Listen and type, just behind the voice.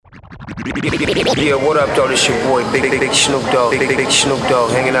Yeah, what up, though? This your boy, Big Snoop Dogg. Big Snoop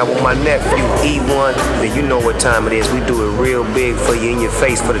Dogg, hanging out with my nephew, E1. And you know what time it is. We do it real big for you, in your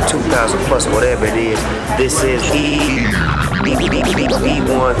face, for the 2,000 plus, whatever it is. This is E1,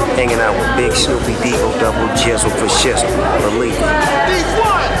 hanging out with Big Snoopy, Digo, Double Jizzle for Shizzle. Believe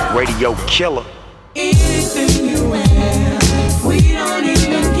it. Radio killer. Anything you wear, we don't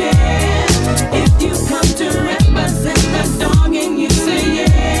even care. If you come to represent the dog and you say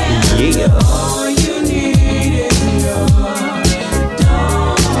yeah, all you need is your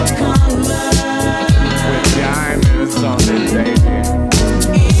dog collar. With diamonds on it, baby.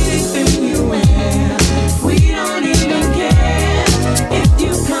 Anything you wear, we don't even care. If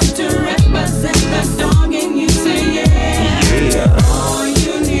you come to represent the dog and you say yeah, all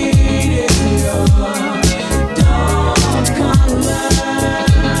you need is your dog collar.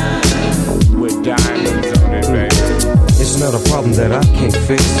 With diamonds on it, baby. It's not a problem that I can't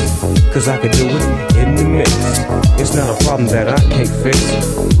fix, cause I can do it in the mix. It's not a problem that I can't fix,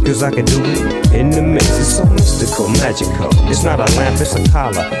 cause I can do it in the mix. It's so mystical, magical. It's not a lamp, it's a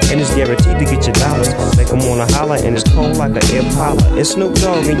collar, and it's guaranteed to get your dollars. Make them wanna holler, and it's cold like an Impala. It's Snoop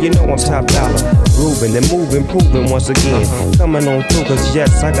Dogg, and you know I'm top dollar. Grooving and moving, proving once again. Coming on through, cause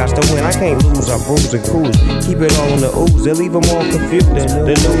yes, I got to win. I can't lose, I bruise and cruise. Keep it all on the ooze, they leave them all confused.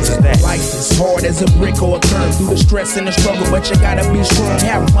 The news is that life is hard as a brick or a curve. Through the stress and the struggle, but you gotta be strong,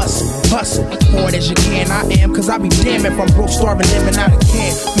 have muscle, hustle, hard as you can. I am, cause I be damn if I'm broke, starving, living out of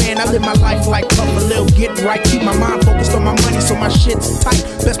can. Man, I live my life like Puff a Lil, get right. Keep my mind focused on my money, so my shit's tight.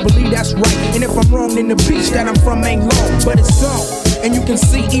 Best believe that's right. And if I'm wrong, then the beach that I'm from ain't long, but it's on. And you can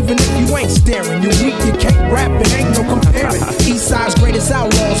see even if you ain't staring. You're weak, you can't rap, it ain't no comparing. Eastside's greatest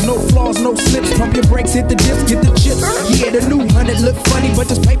outlaws, no flaws, no slips. Pump your brakes, hit the dips, get the chips. Yeah, the new 100 look funny, but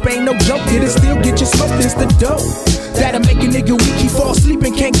this paper ain't no joke. It'll still get you smoked, it's the dope that'll make a nigga weak. He fall asleep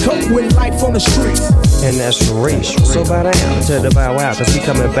and can't cope with life on the streets. and that's real. So bow down to the bow wow, cause we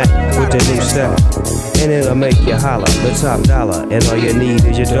coming back with the new style. And it'll make you holler, the top dollar, and all you need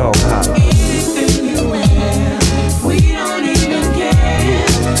is your dog collar. Anything you wear, we don't even care.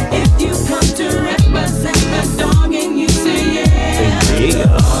 If you come to represent the dog and you say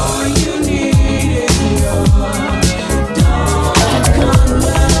yeah, all you need is your dog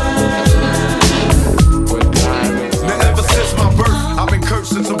collar. Now ever since my birth, I've been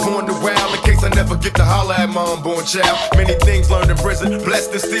cursed since I'm born to wild. In case I never get to holler at my unborn child. Many things learned in prison,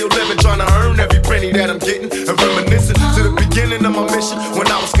 blessed and still living, trying to earn every penny that I'm getting. And reminiscing to the beginning of my mission. When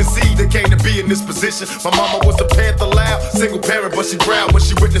I was conceived, they came to be in this position. My mama was a Panther loud, single parent, but she proud when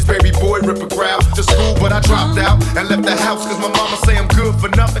she witnessed baby boy rip a crowd to school. But I dropped out and left the house, cause my mama say I'm good for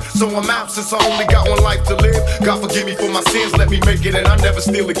nothing. So I'm out since I only got one life to live. God forgive me for my sins, let me make it, and I never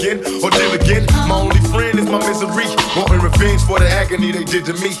steal again or deal again. My only friend is my misery, wanting revenge for the agony they did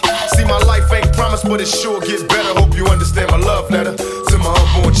to me. See, my life ain't promised, but it sure gets better. Hope you understand my love letter to my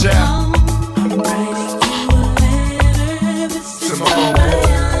unborn child. I'm writing you a letter. This To is my for unborn.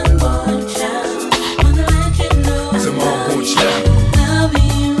 my unborn child. Wanna let you know To my unborn child.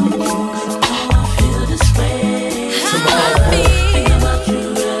 loving you. You know I feel this way. To my unborn. Think about you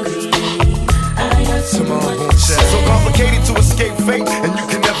every day. I got so To my much unborn to child. So say. complicated to escape fate, and you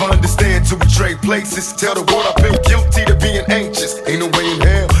can never understand to betray places. Tell the world I feel guilty to being anxious. Ain't no way in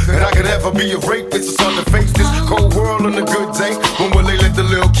hell that I could ever be a rapist. It's hard to face this cold world on a good day. When will they let the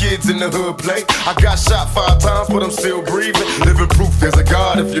little kids in the hood play? I got shot 5 times, but I'm still breathing. Living proof there's a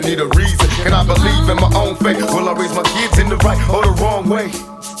God if you need a reason. Can I believe in my own faith? Will I raise my kids in the right or the wrong way?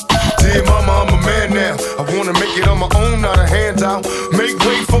 Dear mama, I'm a man now. I wanna make it on my own, not a handout. Make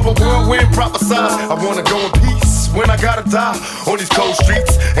way for a whirlwind prophesied. I wanna go in peace when I gotta die on these cold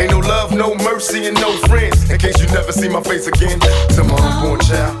streets. Ain't no love, no mercy, and no friends. In case you never see my face again. To my unborn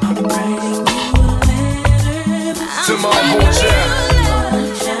child. I'm writing you a letter. To my unborn child.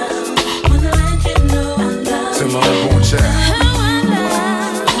 Wanna let you know I love To my unborn child. how I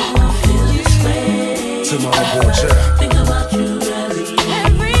love. I feel this way. To my unborn child. Think about you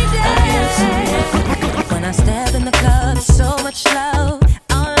every day. When I step in the club, so much love,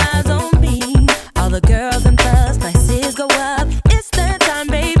 all eyes on me. All the girls and thugs, prices go up. It's the time,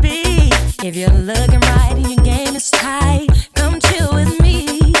 baby. If you're looking right and your game is tight, come chill with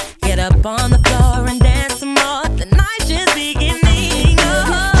me. Get up on the floor and dance some more. The night just began.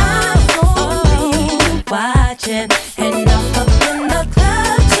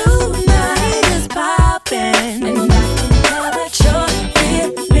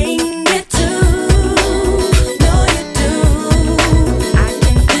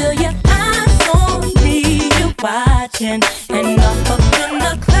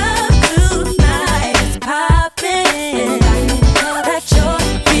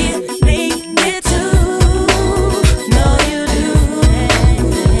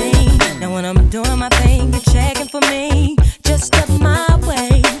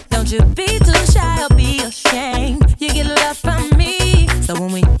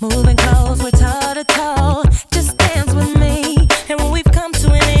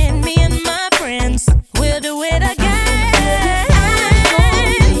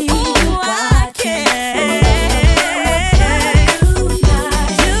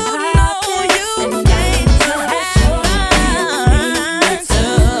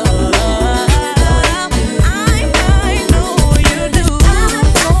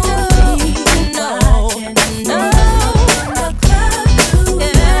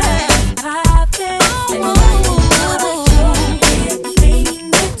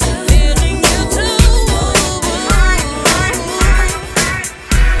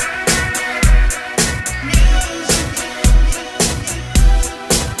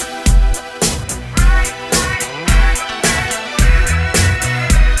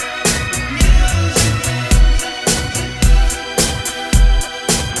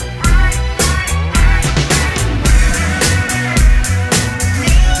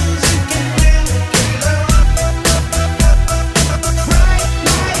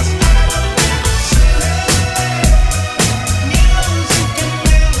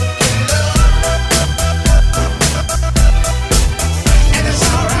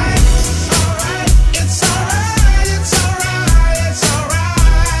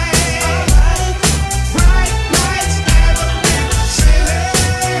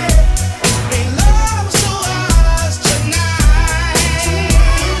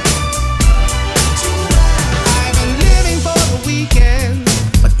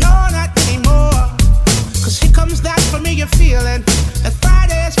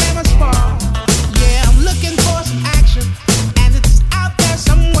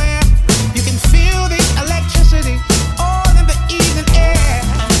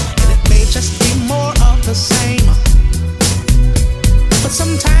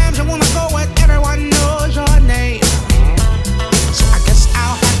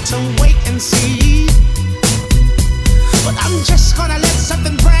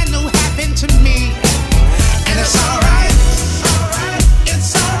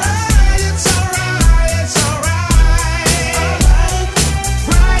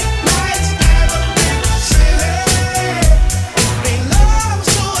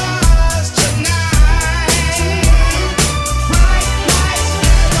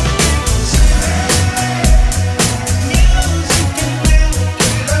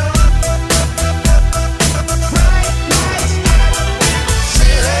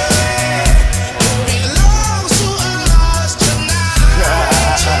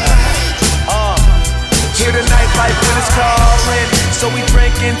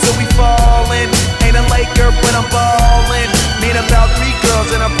 till we fallin'. Ain't a Laker, but I'm ballin'. Need about 3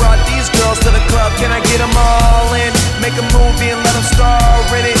 girls, and I brought these girls to the club. Can I get them all in? Make a movie and let them star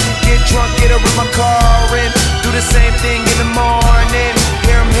in it. Get drunk, get her in my car and do the same thing in the morning.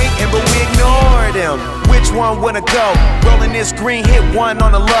 Hear them hating, but we ignore them. Which one wanna go? Rolling this green, hit one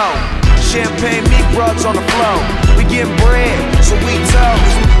on the low. Champagne, meat rugs on the floor. We getting bread, so we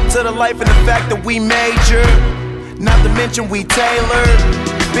toast to the life and the fact that we major. Not to mention we tailored.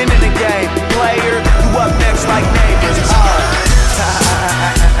 Been in the game, player. You up next like neighbors. It's alright,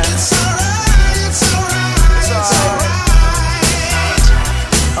 it's alright, it's alright.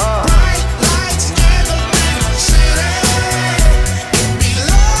 Bright lights in the big city. It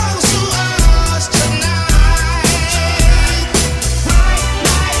belongs to us tonight. Bright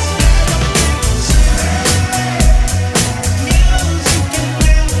lights in the big city. Music and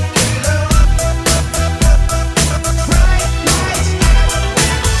melody. Bright lights in the big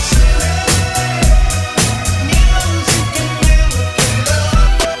city. Music and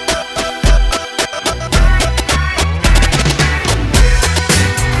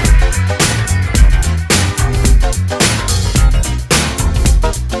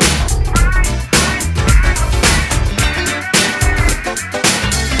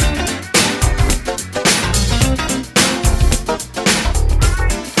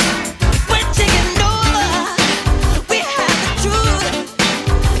We're taking over. We have the truth.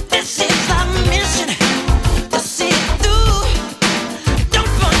 This is our mission to see it through.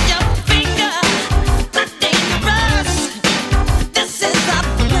 Don't point your finger. Not dangerous. This is our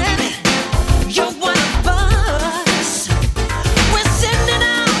planet. You're one of us. We're sending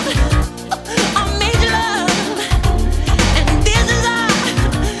out our major love, and this is our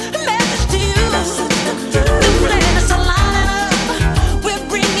message to you. The planets are lining up. We're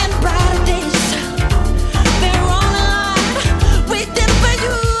bringing brighter days. They're on the line, waiting for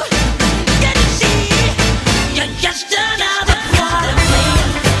you. Can you see? You're just another part of me.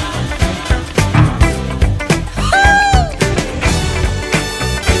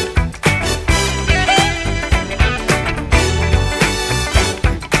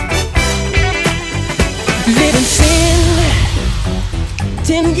 Living sin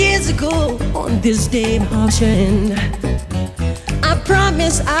 10 years ago on this day of caution, I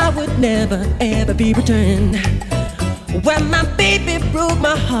promised I would never ever be returned. When my baby broke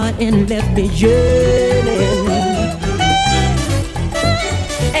my heart and left me yearning.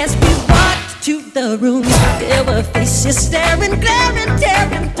 As we walked to the room, there were faces staring, glaring,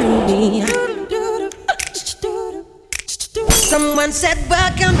 tearing through me. Someone said,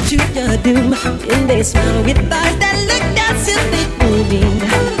 welcome to your doom. And they smiled with eyes that looked as if they knew me.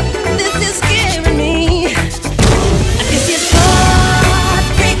 This is scaring me. This is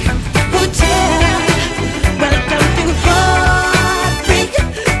Heartbreak Hotel. Welcome to Heartbreak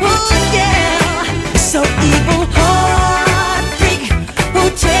Hotel. So evil Heartbreak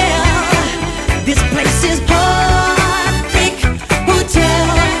Hotel. This place is Heartbreak Hotel.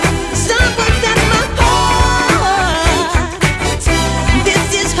 Someone set my heart. This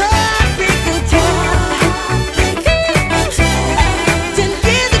is Heartbreak Hotel. 10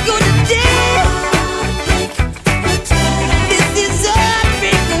 years ago today. This is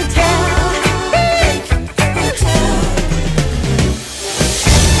Heartbreak Hotel.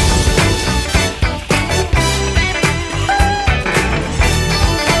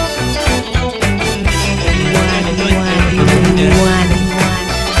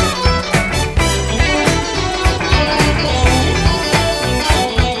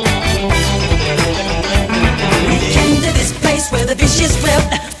 We came to this place where the vicious dwelt.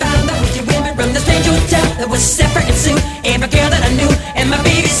 Found out what you women from the strange hotel that was separate and Sue. Every girl that I knew, and my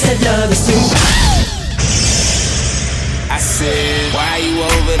baby said love is too. I said, why you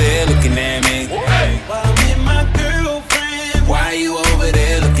over there looking at me? While I'm with my girlfriend. Why you over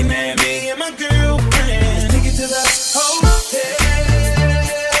there looking at me? Me and my girlfriend. Let's take it to the hotel.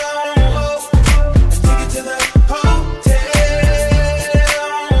 Let's take it to the hotel.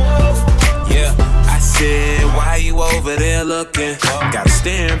 Yeah, I said, why you over there looking? Got a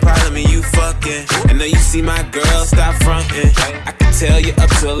staring problem and you fucking. I know you see my girl, stop fronting. I can tell you up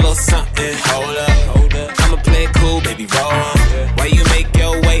to a little something. Hold up, I'ma play it cool, baby, roll on. Why you make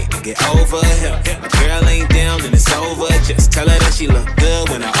your way and get over here? My girl ain't down and it's over. Just tell her that she look good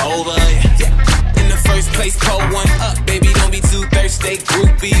when I over. Yeah. In the first place, pull one up, baby, don't be too thirsty.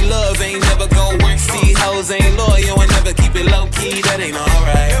 Groupie love ain't never gon' work. See, hoes ain't loyal and never keep it low key. That ain't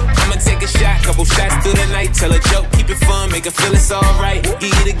alright. I'ma take a shot, couple shots through the night. Tell a joke, keep it fun, make her feel it's alright. Give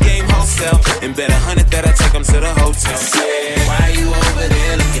you the game wholesale, and bet 100 that I take them to the hotel. Yeah. Why you over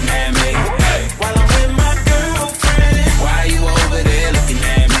there looking at me? While I'm with my girlfriend. Why you over there looking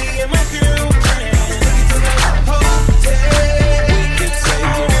at me?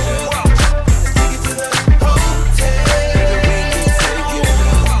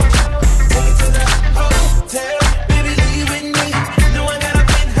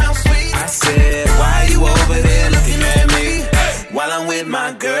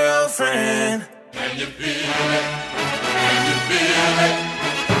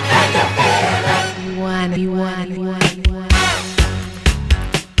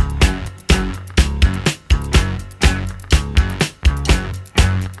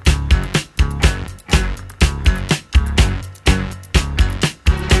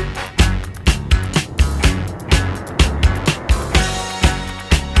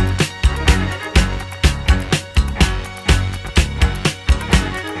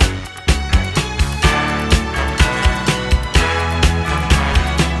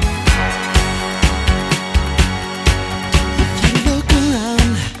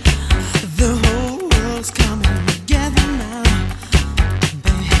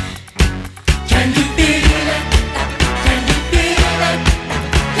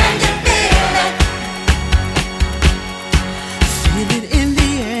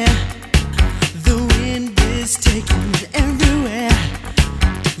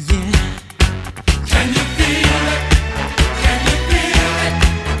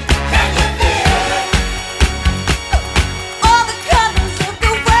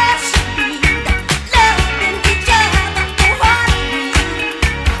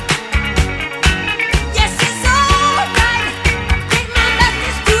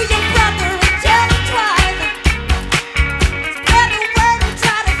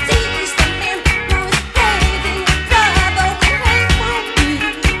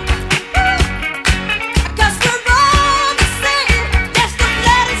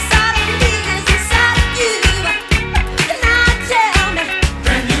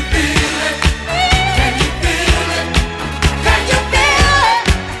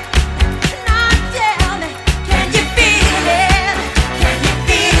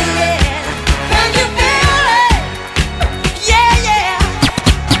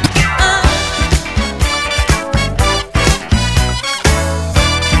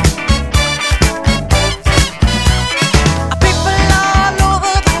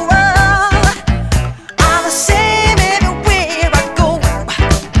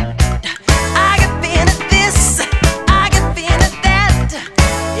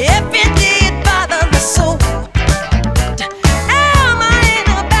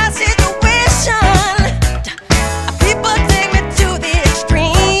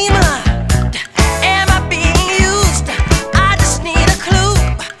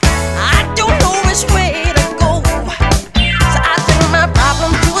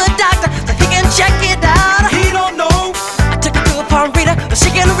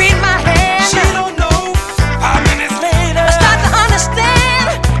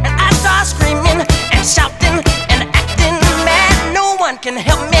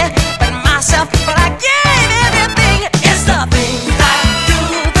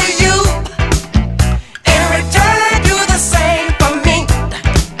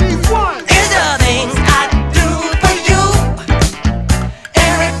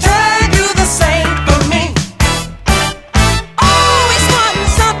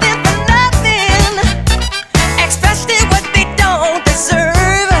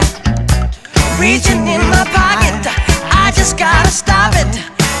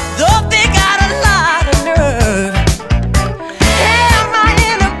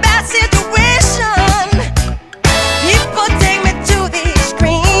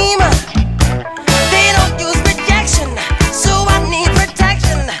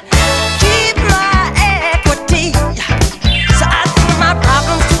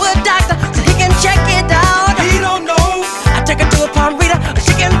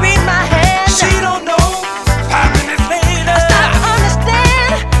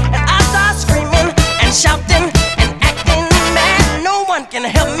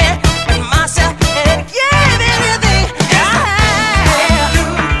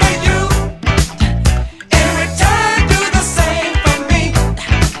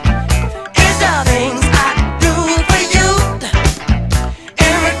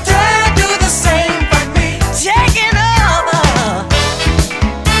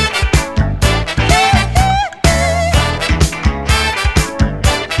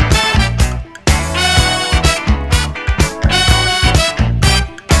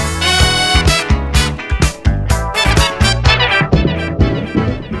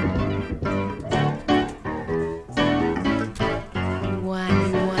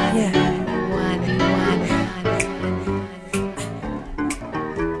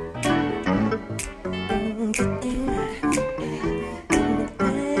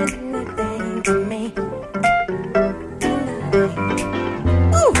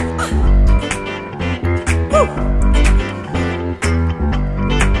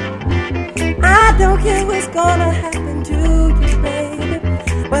 Don't care what's gonna happen to you,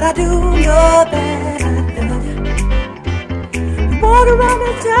 baby. But but I do know that I love you. You walk around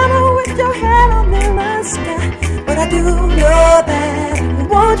this town with your head up in the sky, but I do know that I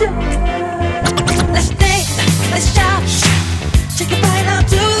want you. Let's dance, let's shout, shake your body down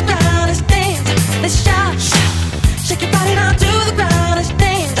to the ground. Let's dance, let's shout, shake your body down to the ground. Let's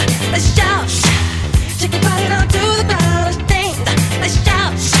dance, let's shout, shake your body down to the ground. Let's dance, let's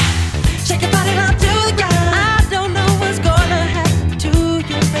shout, shake your body down to the ground. I don't know what's gonna happen to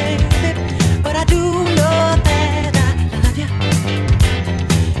you, baby, but I do know that I love you.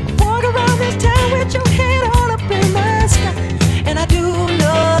 You walk around this town with your head all up in the sky, and I do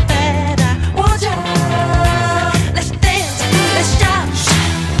know that I want you. Let's dance, let's shout,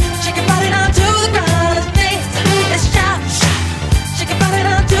 shake your body down to the ground. Let's dance, let's shout, shake your body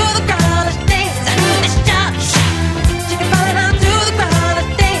down to the ground. Let's dance, let's shout, shake your body down to the ground.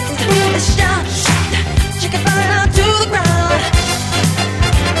 Let's dance, let's shout, shake your body down to the ground.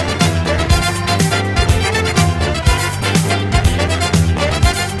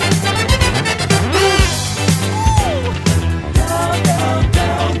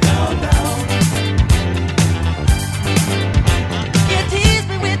 You tease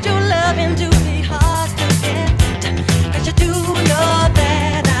me with your loving to be hard to get, 'cause you do know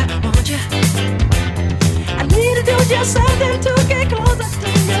that I want you. I need to do just something to get closer to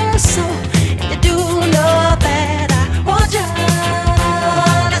your soul. You do know that I want you.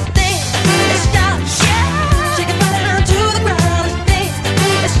 Let's dance, let's shout, shake your body down to the ground. Let's dance,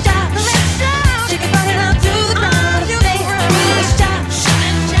 let's shout, shake your body down to the ground. Let's dance, let's shout,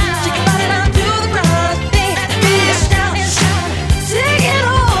 shake your body down to the ground. Let's dance, let's shout, take it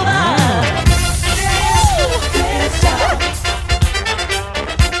over. Dance, shout,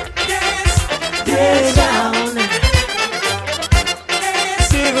 dance down.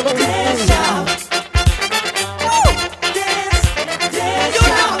 Dance out. You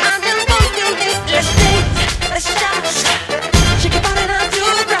know I'm in the mood to dance. Let's dance, let's shout, shake your body down to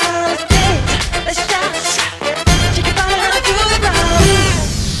the ground. Let's dance, let's shout, shake your body down to the ground.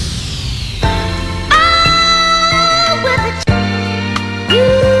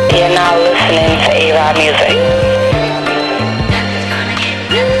 You're now listening to R.I.P music.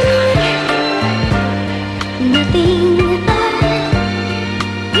 Nothing without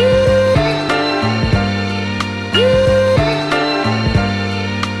you.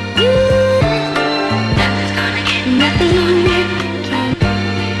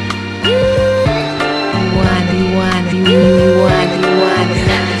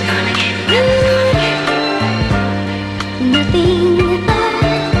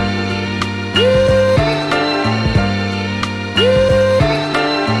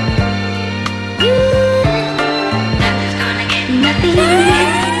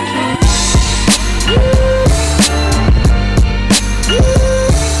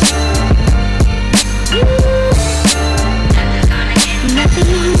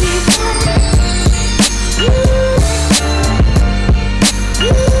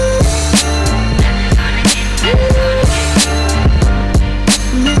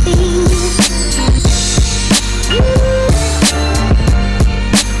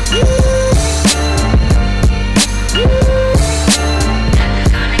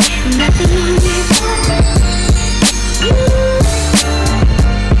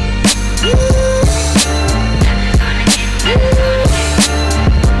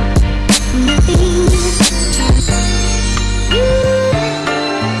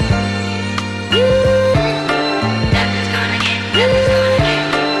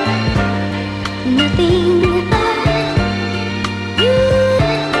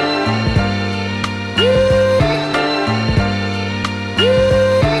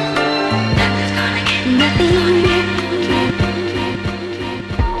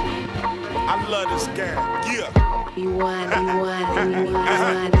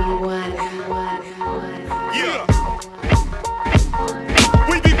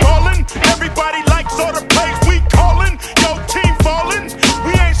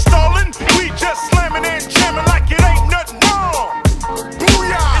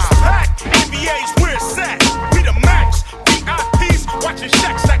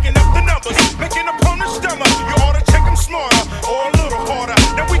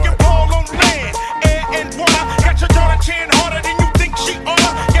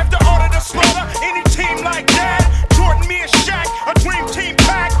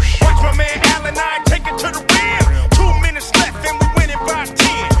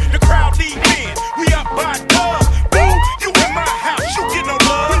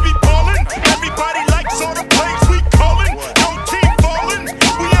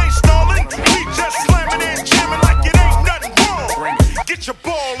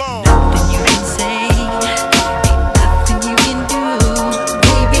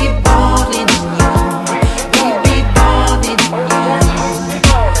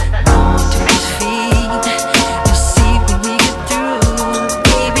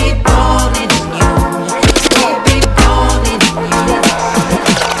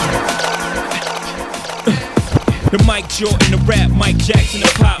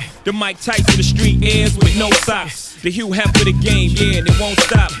 The Mike Tyson of the street airs with no socks. The Hugh Hef of the game, yeah, and it won't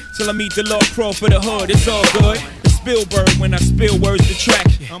stop till I meet the Lord Pro for the hood. It's all good. It's Spielberg when I spill words to track.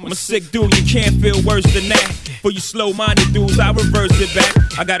 I'm a sick dude, you can't feel worse than that. For you slow-minded dudes, I reverse it back.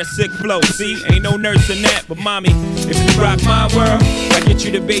 I got a sick flow, see, ain't no nurse in that. But mommy, if you rock my world, I get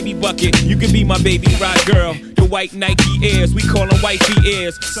you the baby bucket. You can be my baby rock girl. The white Nike Airs, we call them wifey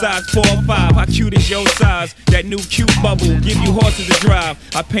Airs. Size 4 or 5, how cute is your size? That new cute bubble, give you horses to drive.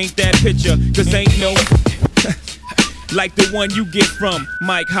 I paint that picture, cause ain't no like the one you get from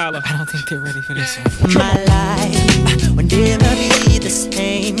Mike Holler. I don't think they're ready for this one. My life will never be the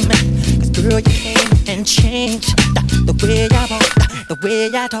same. Cause girl, you came and changed the way I walk, the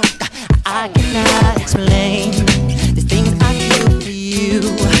way I talk. I cannot explain the things I feel for you.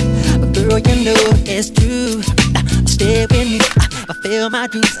 But girl, you know it's true. Stay with me, fulfill my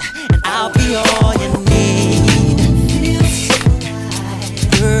dreams, and I'll be all you need.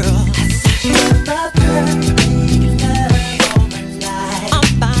 Girl, you're the perfect love of my life. Of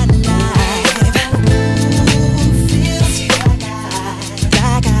my life. Ooh, feels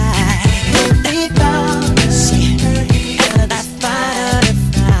like I really found this. And I finally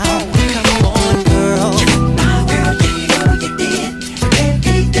found. Come on, girl. My world, you know you did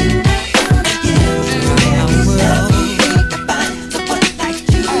everything I wanted you. My world.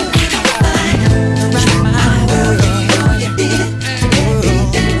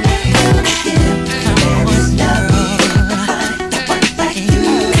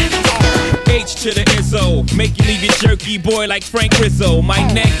 To the Izzo, make you leave your jerky boy like Frank Rizzo. My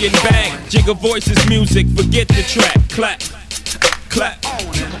neck and back, jiggle voices, music, forget the track. Clap, clap, clap,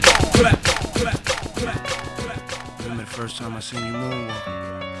 clap, clap, clap. Remember the first time I seen you moonwalk?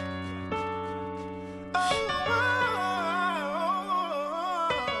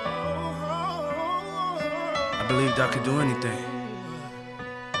 I believed I could do anything.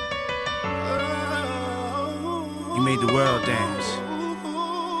 You made the world dance.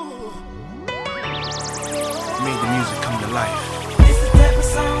 Made the music come to life. It's the type of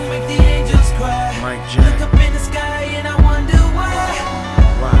song make the angels cry. Mike Jack. Look up in the sky and I wonder why.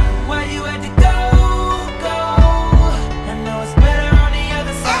 Why you had to go? I know it's better on the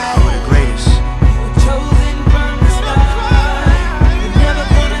other side. You were the greatest. You were chosen from the start. You're never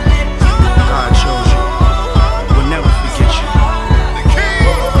gonna let you go. God chose you. We'll never forget you.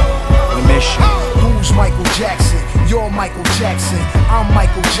 We miss you. Who's Michael Jackson? You're Michael Jackson, I'm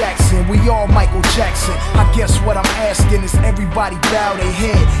Michael Jackson, we all Michael Jackson. I guess what I'm asking is everybody bow their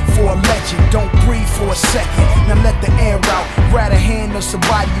head for a legend. Don't breathe for a second, now let the air out. Grab a hand of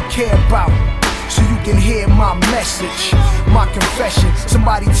somebody you care about, so you can hear my message, my confession.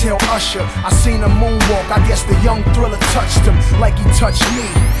 Somebody tell Usher, I seen a moonwalk. I guess the young Thriller touched him like he touched me,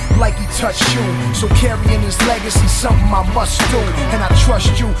 like he touched you. So carrying his legacy, something I must do. And I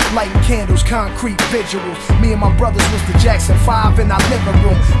trust you, lighting candles, concrete visuals. Me and my brothers was the Jackson 5 in our living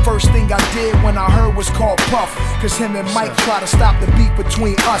room. First thing I did when I heard was called Puff, cause him and Mike try to stop the beef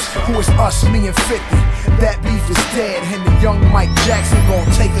between us. Who is us, me and 50? That beef is dead, and the young Mike Jackson gon'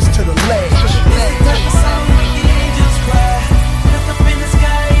 take us to the ledge.